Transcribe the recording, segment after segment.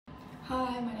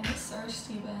Hi, my name is Sarah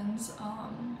Stevens.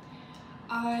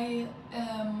 I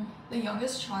am the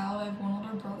youngest child. I have one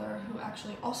older brother who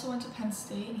actually also went to Penn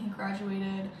State and he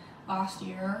graduated last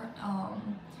year.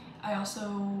 I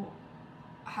also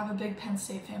have a big Penn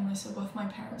State family, so both my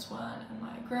parents went and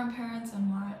my grandparents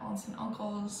and my aunts and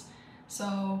uncles.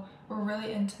 So we're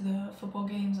really into the football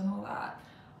games and all that.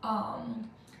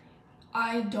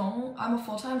 I'm a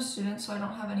full-time student, so I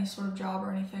don't have any sort of job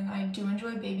or anything. I do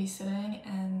enjoy babysitting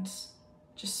and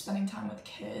just spending time with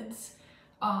kids.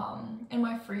 In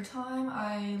my free time,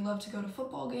 I love to go to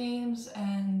football games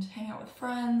and hang out with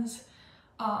friends.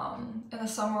 In the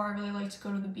summer, I really like to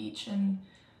go to the beach and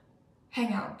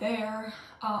hang out there.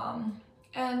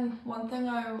 And one thing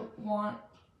I want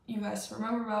you guys to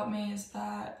remember about me is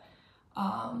that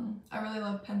I really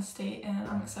love Penn State and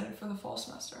I'm excited for the fall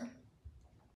semester.